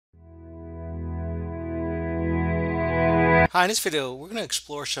Hi, in this video, we're going to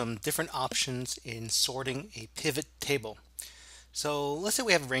explore some different options in sorting a pivot table. So let's say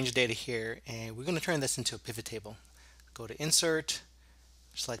we have a range of data here, and we're going to turn this into a pivot table. Go to Insert,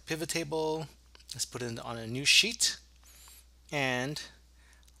 select Pivot Table. Let's put it on a new sheet, and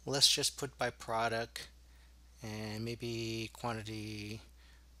let's just put by product, and maybe quantity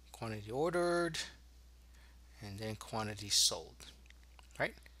ordered, and then quantity sold.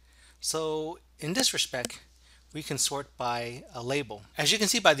 Right? So in this respect, we can sort by a label. As you can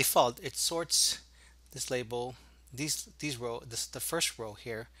see by default, it sorts this label, these row, the first row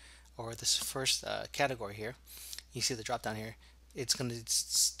here, or this first category here. You see the drop down here. It's going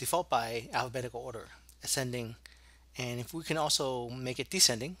to default by alphabetical order, ascending, and if we can also make it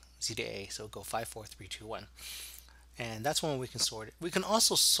descending, Z to A, so go 5, 4, 3, 2, 1, and that's when we can sort it. We can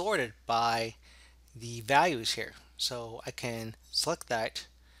also sort it by the values here. So I can select that,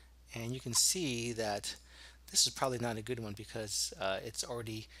 and you can see that this is probably not a good one because it's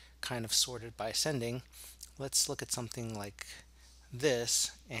already kind of sorted by ascending. Let's look at something like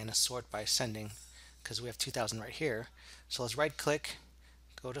this and a sort by ascending, because we have 2000 right here. So let's right click,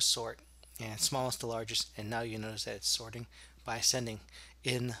 go to sort, and smallest to largest, and now you notice that it's sorting by ascending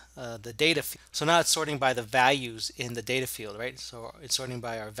in the data field. So now it's sorting by the values in the data field, right? So it's sorting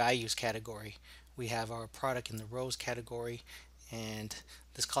by our values category. We have our product in the rows category, and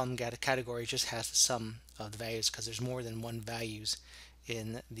this column category just has the sum of the values because there's more than one values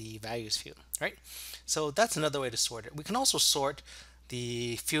in the values field, right? So that's another way to sort it. We can also sort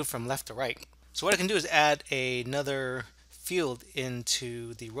the field from left to right. So what I can do is add another field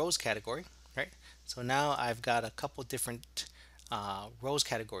into the rows category, right? So now I've got a couple different rows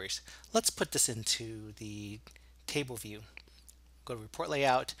categories. Let's put this into the table view. Go to report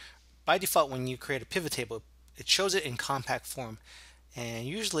layout. By default, when you create a pivot table, it shows it in compact form, and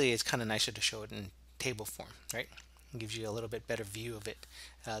usually it's kind of nicer to show it in table form, right? It gives you a little bit better view of it.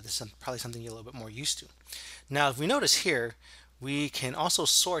 This is probably something you're a little bit more used to. Now, if we notice here, we can also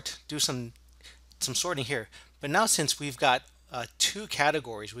do some sorting here. But now, since we've got two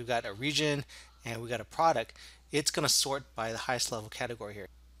categories, we've got a region and we've got a product, it's going to sort by the highest level category here.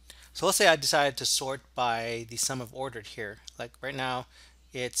 So let's say I decided to sort by the sum of ordered here. Like right now,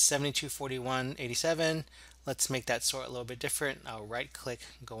 it's 7241.87. Let's make that sort a little bit different. I'll right click,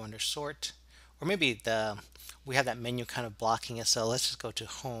 go under sort, or maybe we have that menu kind of blocking us. So let's just go to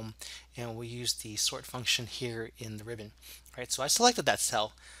home, and we use the sort function here in the ribbon. Right. So I selected that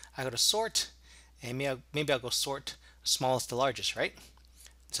cell. I go to sort, and maybe I'll go sort smallest to largest. Right.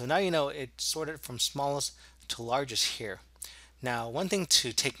 So now you know it sorted from smallest to largest here. Now, one thing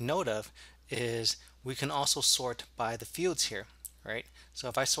to take note of is we can also sort by the fields here, right? So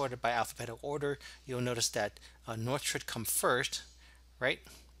if I sort it by alphabetical order, you'll notice that North should come first, right?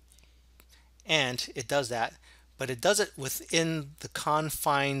 And it does that, but it does it within the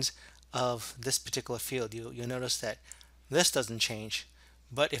confines of this particular field. You'll notice that this doesn't change.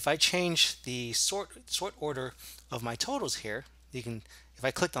 But if I change the sort order of my totals here, you can, if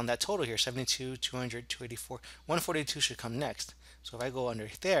I clicked on that total here, 72, 200, 284, 142 should come next. So if I go under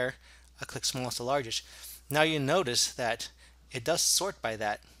there, I click smallest to largest. Now you notice that it does sort by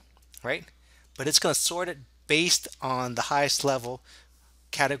that, right? But it's going to sort it based on the highest level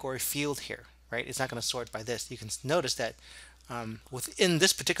category field here, right? It's not going to sort by this. You can notice that within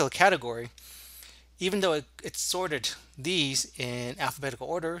this particular category, even though it sorted these in alphabetical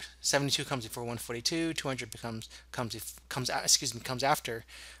order, 72 comes before 142, 200 comes after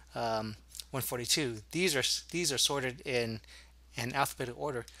 142. These are sorted in an alphabetical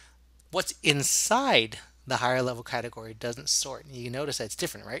order. What's inside the higher level category doesn't sort. You notice that it's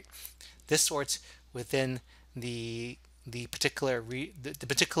different, right? This sorts within the particular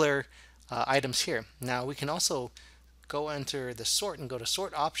items here. Now we can also go enter the sort and go to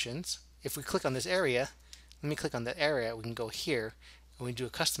sort options. If we click on this area, let me click on that area, we can go here and we do a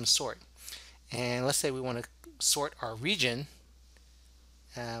custom sort. And let's say we want to sort our region.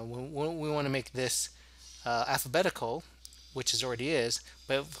 We want to make this alphabetical, which it already is,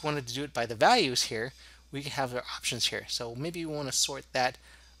 but if we wanted to do it by the values here, we can have our options here. So maybe we want to sort that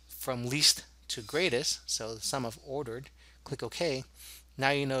from least to greatest, so the sum of ordered. Click OK.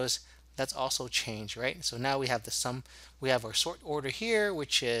 Now you notice that's also changed, right? So now we have the sum, we have our sort order here,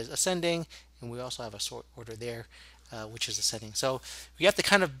 which is ascending, and we also have a sort order there, which is ascending. So you have to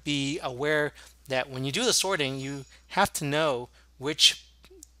kind of be aware that when you do the sorting, you have to know which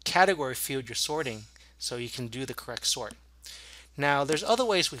category field you're sorting so you can do the correct sort. Now there's other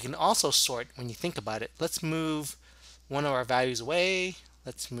ways we can also sort when you think about it. Let's move one of our values away.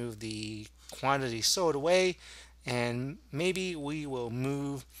 Let's move the quantity sold away, and maybe we will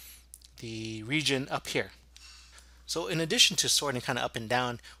move the region up here. So in addition to sorting kind of up and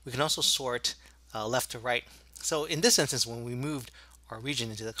down, we can also sort left to right. So in this instance, when we moved our region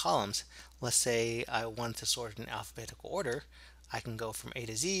into the columns, let's say I wanted to sort in alphabetical order, I can go from A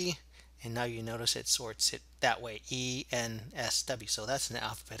to Z, and now you notice it sorts it that way, E, N, S, W. So that's in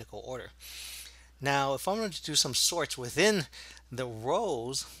alphabetical order. Now, if I wanted to do some sorts within the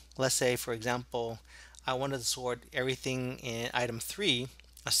rows, let's say, for example, I wanted to sort everything in item 3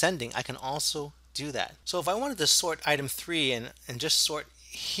 ascending, I can also do that. So if I wanted to sort item 3 and just sort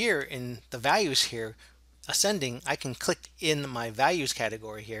here in the values here ascending, I can click in my values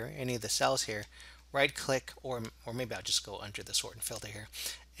category here, any of the cells here, right click, or maybe I'll just go under the sort and filter here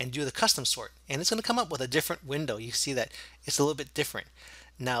and do the custom sort, and it's going to come up with a different window. You see that it's a little bit different.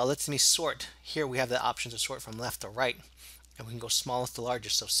 Now let me sort. Here we have the option to sort from left to right, and we can go smallest to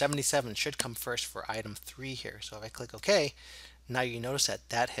largest. So 77 should come first for item 3 here. So if I click OK, now you notice that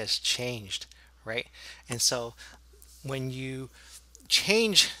that has changed, right? And so when you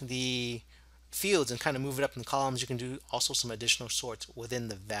change the fields and kind of move it up in the columns, you can do also some additional sorts within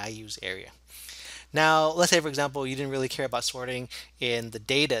the values area. Now, let's say, for example, you didn't really care about sorting in the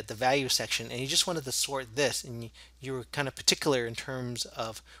data, the value section, and you just wanted to sort this, and you were kind of particular in terms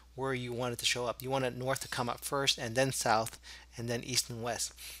of where you wanted to show up. You wanted north to come up first, and then south, and then east and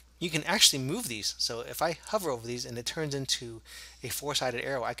west. You can actually move these. So if I hover over these and it turns into a four-sided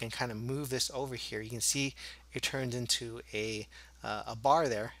arrow, I can kind of move this over here. You can see it turns into a bar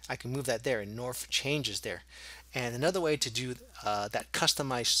there. I can move that there, and north changes there. And another way to do that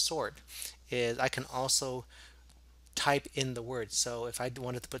customized sort is I can also type in the word. So if I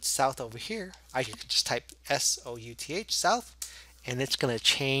wanted to put south over here, I could just type SOUTH, south, and it's going to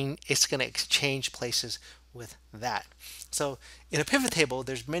change. It's going to exchange places with that. So in a pivot table,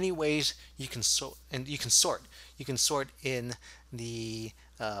 there's many ways you can sort, and you can sort. You can sort in the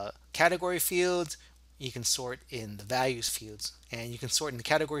category fields. You can sort in the values fields, and you can sort in the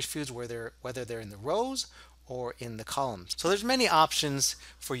categories fields whether they're in the rows or in the columns. So there's many options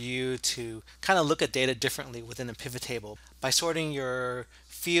for you to kind of look at data differently within a pivot table by sorting your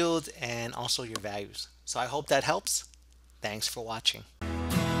fields and also your values. So I hope that helps. Thanks for watching.